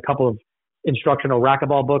written a couple of instructional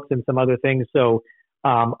racquetball books and some other things. So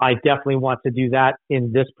I definitely want to do that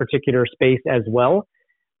in this particular space as well.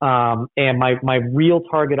 And my real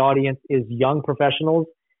target audience is young professionals,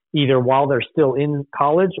 either while they're still in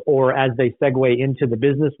college or as they segue into the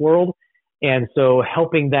business world. And so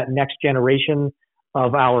helping that next generation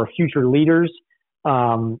of our future leaders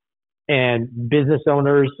and business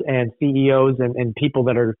owners and CEOs and people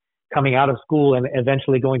that are coming out of school and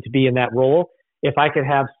eventually going to be in that role, if I could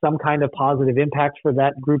have some kind of positive impact for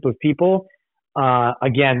that group of people,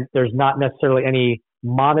 again, there's not necessarily any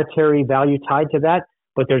monetary value tied to that,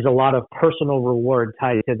 but there's a lot of personal reward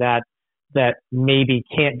tied to that maybe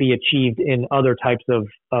can't be achieved in other types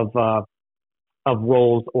of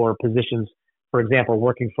roles or positions. For example,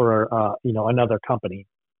 working for another company.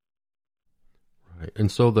 Right,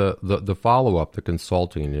 and so the follow up, the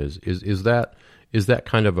consulting is that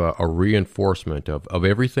kind of a reinforcement of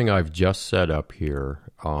everything I've just set up here,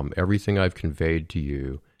 everything I've conveyed to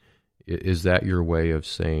you. Is that your way of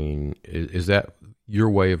saying? Is that your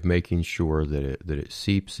way of making sure that it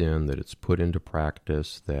seeps in, that it's put into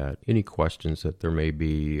practice, that any questions that there may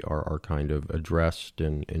be are kind of addressed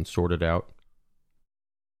and sorted out?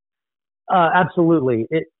 Absolutely.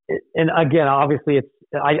 And again, obviously,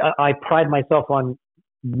 I pride myself on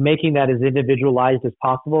making that as individualized as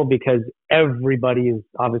possible because everybody is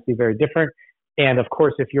obviously very different. And of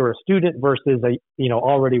course, if you're a student versus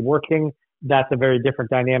already working, that's a very different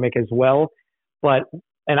dynamic as well. But,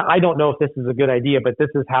 and I don't know if this is a good idea, but this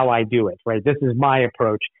is how I do it, right? This is my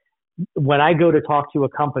approach. When I go to talk to a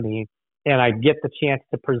company and I get the chance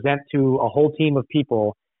to present to a whole team of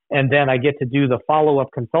people, and then I get to do the follow-up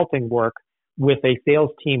consulting work with a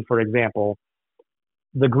sales team, for example,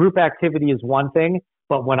 the group activity is one thing,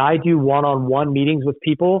 but when I do one-on-one meetings with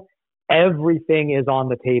people, everything is on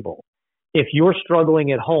the table. If you're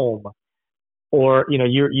struggling at home, or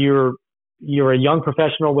you're a young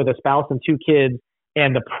professional with a spouse and 2 kids,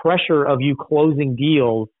 and the pressure of you closing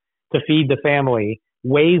deals to feed the family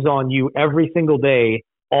weighs on you every single day,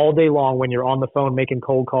 all day long when you're on the phone making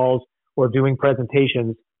cold calls or doing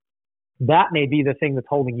presentations, that may be the thing that's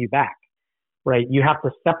holding you back, right? You have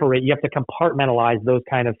to separate, you have to compartmentalize those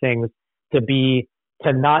kind of things to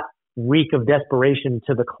not reek of desperation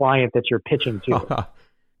to the client that you're pitching to.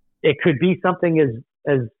 It could be something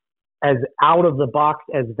as out of the box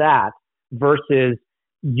as that versus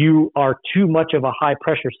you are too much of a high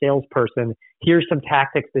pressure salesperson. Here's some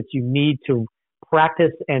tactics that you need to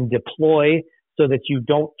practice and deploy so that you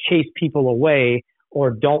don't chase people away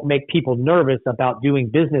or don't make people nervous about doing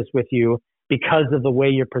business with you because of the way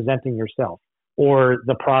you're presenting yourself or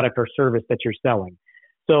the product or service that you're selling.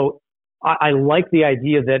 So I like the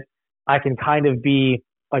idea that I can kind of be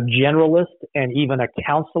a generalist and even a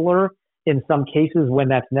counselor in some cases when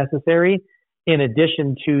that's necessary, in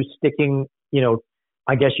addition to sticking,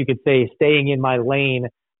 I guess you could say, staying in my lane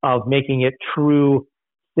of making it true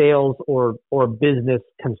sales or business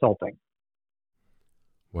consulting.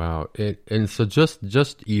 Wow. And so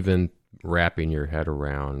just even wrapping your head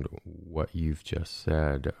around what you've just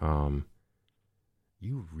said,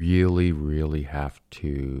 you really, really have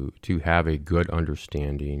to have a good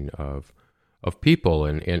understanding of people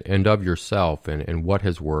and of yourself and what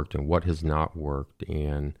has worked and what has not worked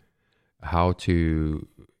and how to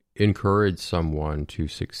encourage someone to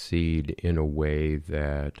succeed in a way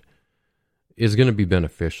that is going to be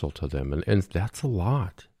beneficial to them. And that's a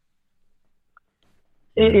lot.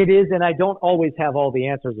 It is, and I don't always have all the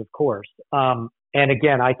answers, of course. And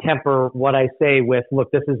again, I temper what I say with,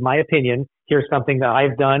 look, this is my opinion. Here's something that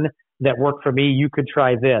I've done that worked for me. You could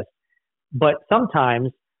try this. But sometimes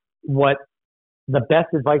what the best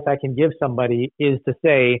advice I can give somebody is to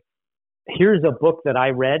say, here's a book that I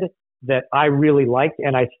read that I really liked,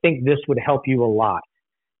 and I think this would help you a lot.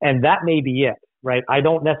 And that may be it, right? I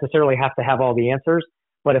don't necessarily have to have all the answers,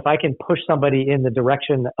 but if I can push somebody in the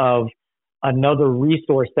direction of another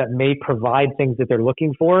resource that may provide things that they're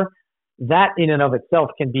looking for, that in and of itself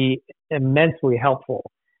can be immensely helpful.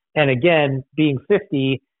 And again, being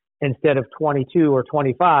 50 instead of 22 or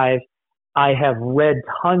 25, I have read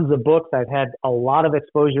tons of books. I've had a lot of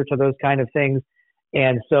exposure to those kind of things.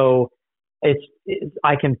 And so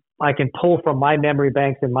I can pull from my memory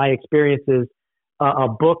banks and my experiences a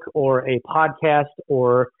book or a podcast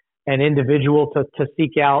or an individual to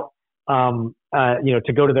seek out,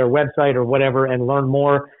 to go to their website or whatever and learn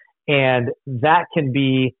more. And that can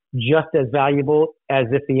be just as valuable as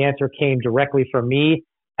if the answer came directly from me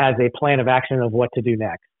as a plan of action of what to do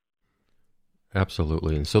next.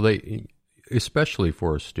 Absolutely. And so especially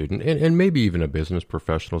for a student and maybe even a business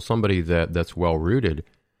professional, somebody that's well-rooted,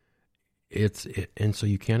 and so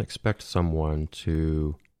you can't expect someone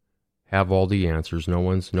to have all the answers. No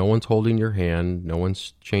one's holding your hand. No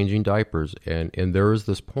one's changing diapers. And there is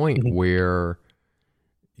this point where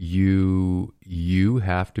you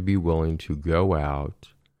have to be willing to go out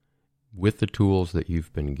with the tools that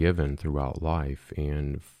you've been given throughout life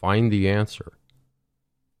and find the answer.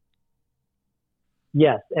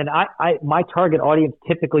 Yes. And my target audience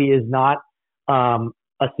typically is not a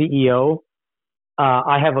CEO.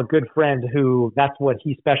 I have a good friend who that's what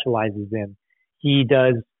he specializes in. He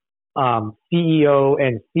does CEO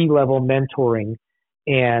and C-level mentoring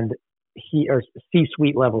or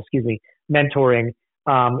C-suite level, mentoring.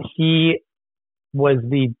 He was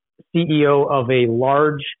the CEO of a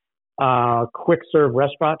large quick serve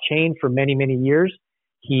restaurant chain for many, many years.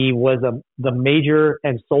 He was the major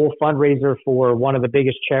and sole fundraiser for one of the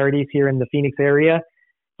biggest charities here in the Phoenix area.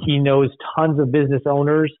 He knows tons of business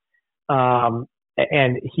owners,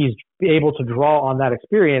 and he's able to draw on that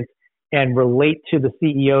experience and relate to the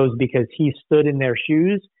CEOs because he stood in their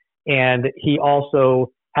shoes, and he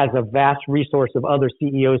also has a vast resource of other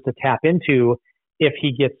CEOs to tap into if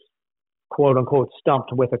he gets quote unquote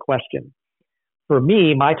stumped with a question. For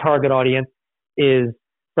me, my target audience is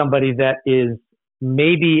somebody that is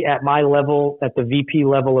maybe at my level, at the VP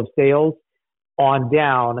level of sales on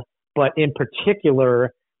down, but in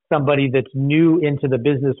particular, somebody that's new into the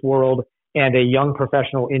business world and a young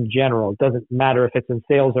professional in general. It doesn't matter if it's in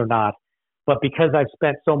sales or not. But because I've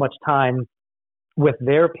spent so much time with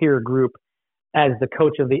their peer group as the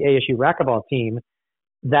coach of the ASU racquetball team,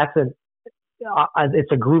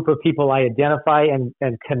 it's a group of people I identify and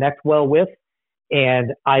connect well with.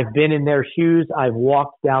 And I've been in their shoes. I've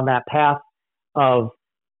walked down that path of,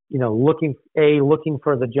 looking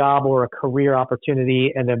for the job or a career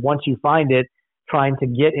opportunity. And then once you find it, trying to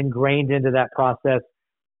get ingrained into that process,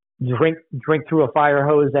 drink through a fire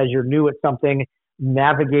hose as you're new at something,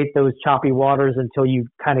 navigate those choppy waters until you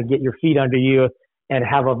kind of get your feet under you and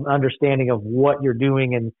have an understanding of what you're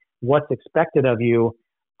doing and what's expected of you.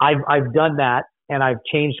 I've done that, and I've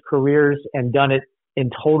changed careers and done it in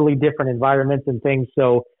totally different environments and things.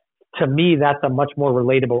 So to me, that's a much more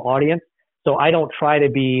relatable audience. So I don't try to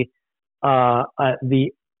be an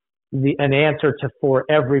answer for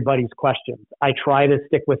everybody's questions. I try to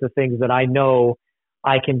stick with the things that I know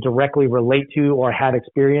I can directly relate to or had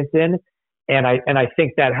experience in. And I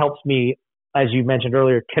think that helps me, as you mentioned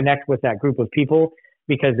earlier, connect with that group of people,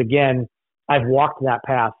 because again, I've walked that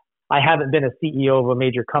path. I haven't been a CEO of a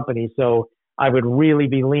major company, so I would really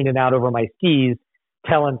be leaning out over my skis,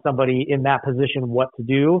 telling somebody in that position what to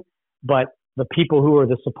do. But the people who are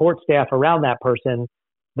the support staff around that person,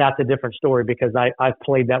 that's a different story, because I've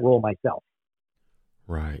played that role myself.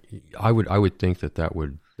 Right. I would think that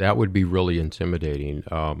would be really intimidating.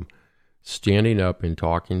 Standing up and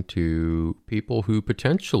talking to people who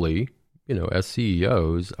potentially, as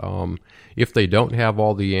CEOs, if they don't have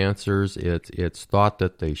all the answers, it's thought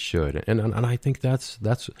that they should, and I think that's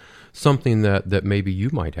something that maybe you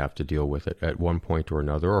might have to deal with at one point or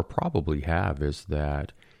another, or probably have, is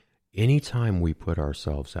that anytime we put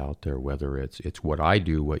ourselves out there, whether it's what I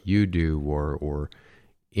do, what you do, or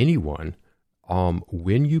anyone,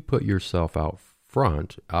 when you put yourself out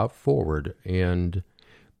forward, and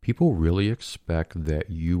people really expect that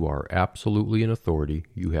you are absolutely an authority,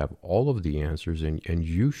 you have all of the answers, and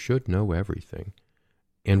you should know everything.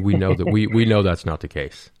 And we know that we know that's not the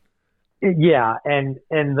case. Yeah, and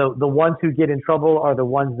the ones who get in trouble are the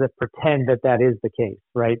ones that pretend that is the case,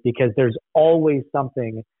 right? Because there's always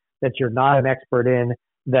something that you're not an expert in,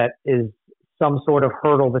 that is some sort of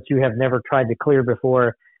hurdle that you have never tried to clear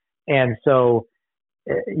before. And so,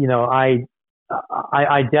 I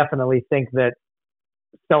definitely think that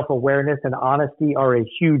self-awareness and honesty are a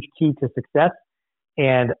huge key to success,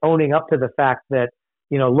 and owning up to the fact that,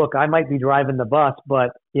 look, I might be driving the bus,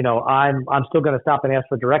 but, I'm still going to stop and ask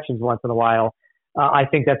for directions once in a while. I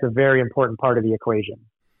think that's a very important part of the equation.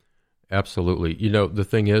 Absolutely. The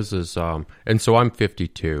thing is, and so I'm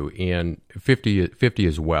 52 and 50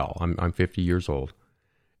 as well. I'm 50 years old.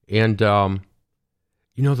 And,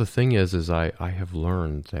 the thing is I have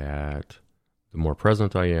learned that the more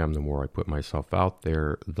present I am, the more I put myself out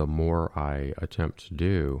there, the more I attempt to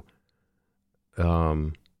do,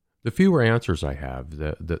 the fewer answers I have,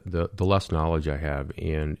 the less knowledge I have.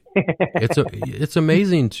 And it's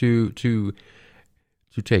amazing to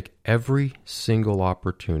take every single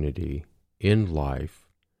opportunity in life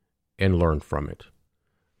and learn from it.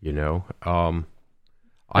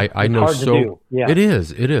 I know so. Yeah. It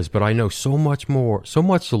is, but I know so much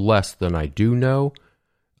less than I do know.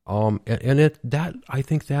 I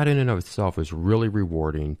think that in and of itself is really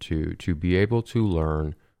rewarding to be able to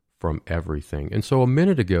learn from everything. And so a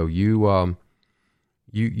minute ago, you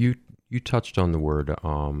touched on the word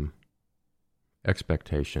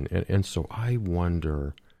expectation, and so I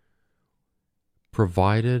wonder,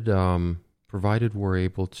 provided we're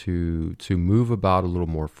able to move about a little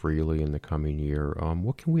more freely in the coming year,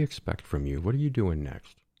 what can we expect from you? What are you doing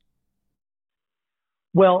next?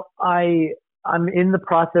 Well, I'm in the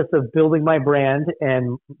process of building my brand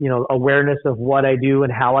and, awareness of what I do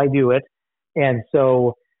and how I do it. And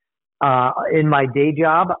so, in my day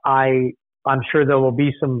job, I'm sure there will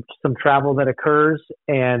be some travel that occurs,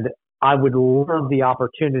 and I would love the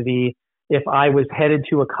opportunity, if I was headed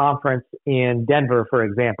to a conference in Denver, for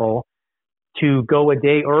example, to go a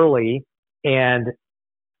day early and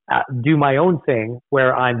do my own thing,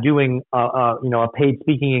 where I'm doing a paid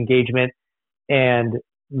speaking engagement and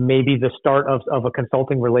maybe the start of a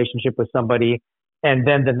consulting relationship with somebody, and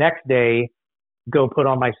then the next day go put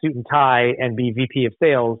on my suit and tie and be VP of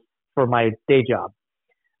sales for my day job.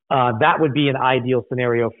 That would be an ideal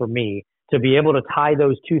scenario for me, to be able to tie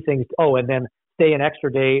those two things. Oh, and then stay an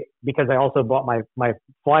extra day, because I also bought my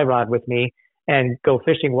fly rod with me, and go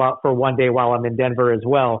fishing for one day while I'm in Denver as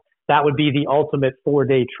well. That would be the ultimate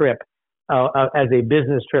 4-day trip as a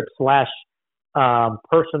business trip /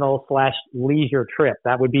 personal / leisure trip.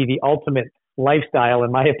 That would be the ultimate lifestyle,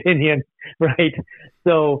 in my opinion, right?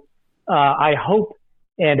 So I hope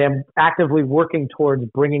and am actively working towards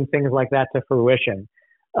bringing things like that to fruition.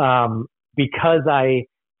 Because I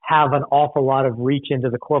have an awful lot of reach into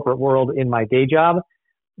the corporate world in my day job,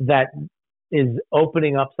 that is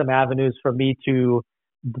opening up some avenues for me to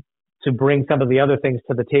bring some of the other things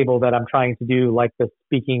to the table that I'm trying to do, like the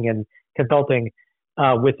speaking and consulting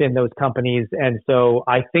within those companies. And so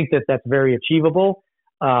I think that that's very achievable,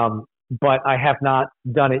 but I have not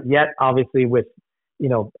done it yet. Obviously, with,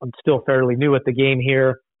 I'm still fairly new at the game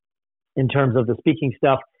here in terms of the speaking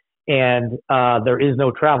stuff, and there is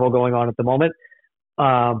no travel going on at the moment.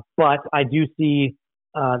 But I do see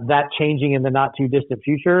that changing in the not too distant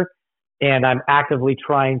future, and I'm actively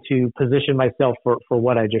trying to position myself for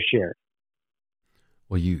what I just shared.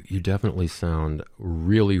 Well, you definitely sound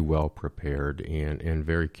really well prepared and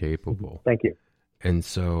very capable. Thank you. And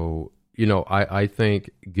so, I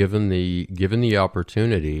think given the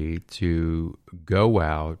opportunity to go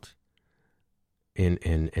out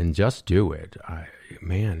and just do it,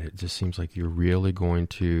 it just seems like you're really going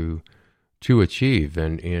to achieve,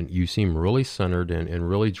 and you seem really centered and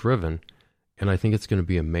really driven, and I think it's going to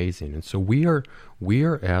be amazing. And so we are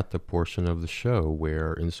at the portion of the show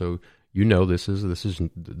where, and so this is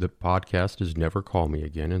the podcast is Never Call Me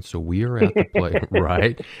Again, and so we are at the play.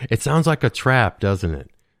 Right? It sounds like a trap, doesn't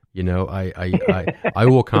it? I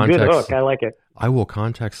will contact. Good hook. I like it. I will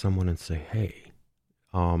contact someone and say, hey,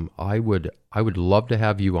 I would love to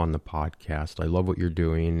have you on the podcast. I love what you're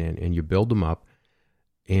doing, and you build them up,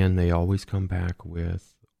 and they always come back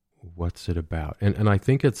with, what's it about? And I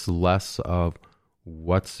think it's less of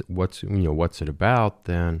what's it about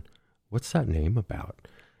than what's that name about?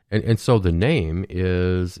 And so the name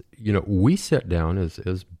is, we sit down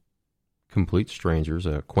as complete strangers,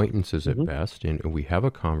 acquaintances at best, and we have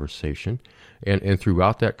a conversation. And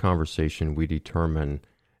throughout that conversation, we determine,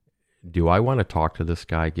 do I want to talk to this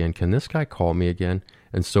guy again? Can this guy call me again?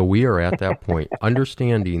 And so we are at that point,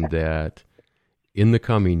 understanding that in the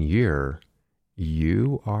coming year,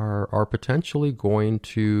 you are potentially going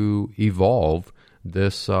to evolve.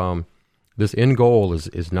 This end goal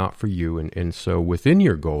is not for you. And so within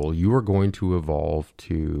your goal, you are going to evolve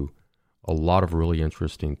to a lot of really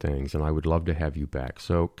interesting things. And I would love to have you back.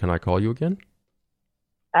 So can I call you again?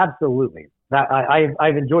 Absolutely.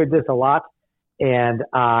 I've enjoyed this a lot. And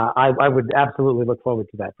I would absolutely look forward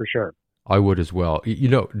to that for sure. I would as well.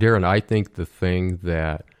 Darren, I think the thing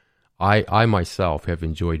that I myself have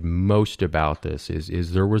enjoyed most about this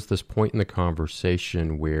is there was this point in the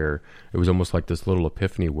conversation where it was almost like this little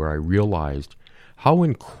epiphany where I realized how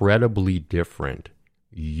incredibly different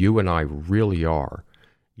you and I really are,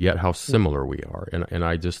 yet how similar we are. And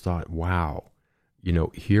I just thought, wow,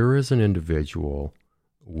 here is an individual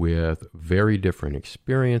with very different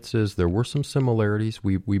experiences. There were some similarities.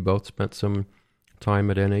 We both spent some time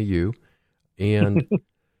at NAU, and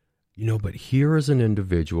but here is an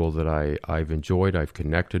individual that I've enjoyed, I've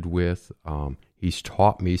connected with. He's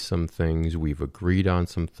taught me some things. We've agreed on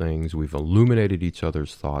some things. We've illuminated each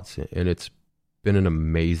other's thoughts, and it's been an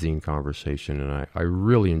amazing conversation, and I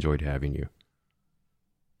really enjoyed having you.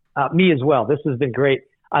 Me as well. This has been great.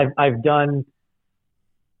 I've done,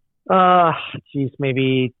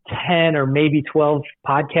 maybe 10 or maybe 12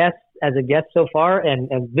 podcasts as a guest so far, and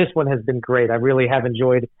this one has been great. I really have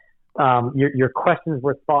enjoyed. Your questions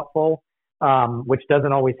were thoughtful, which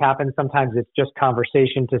doesn't always happen. Sometimes it's just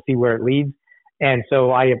conversation to see where it leads. And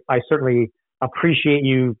so I certainly appreciate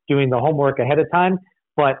you doing the homework ahead of time,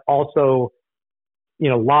 but also,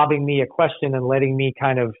 lobbing me a question and letting me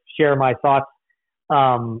kind of share my thoughts,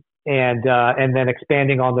 and then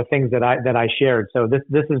expanding on the things that I shared. So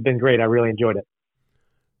this has been great. I really enjoyed it.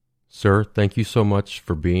 Sir, thank you so much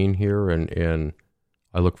for being here, and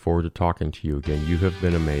I look forward to talking to you again. You have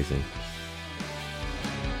been amazing.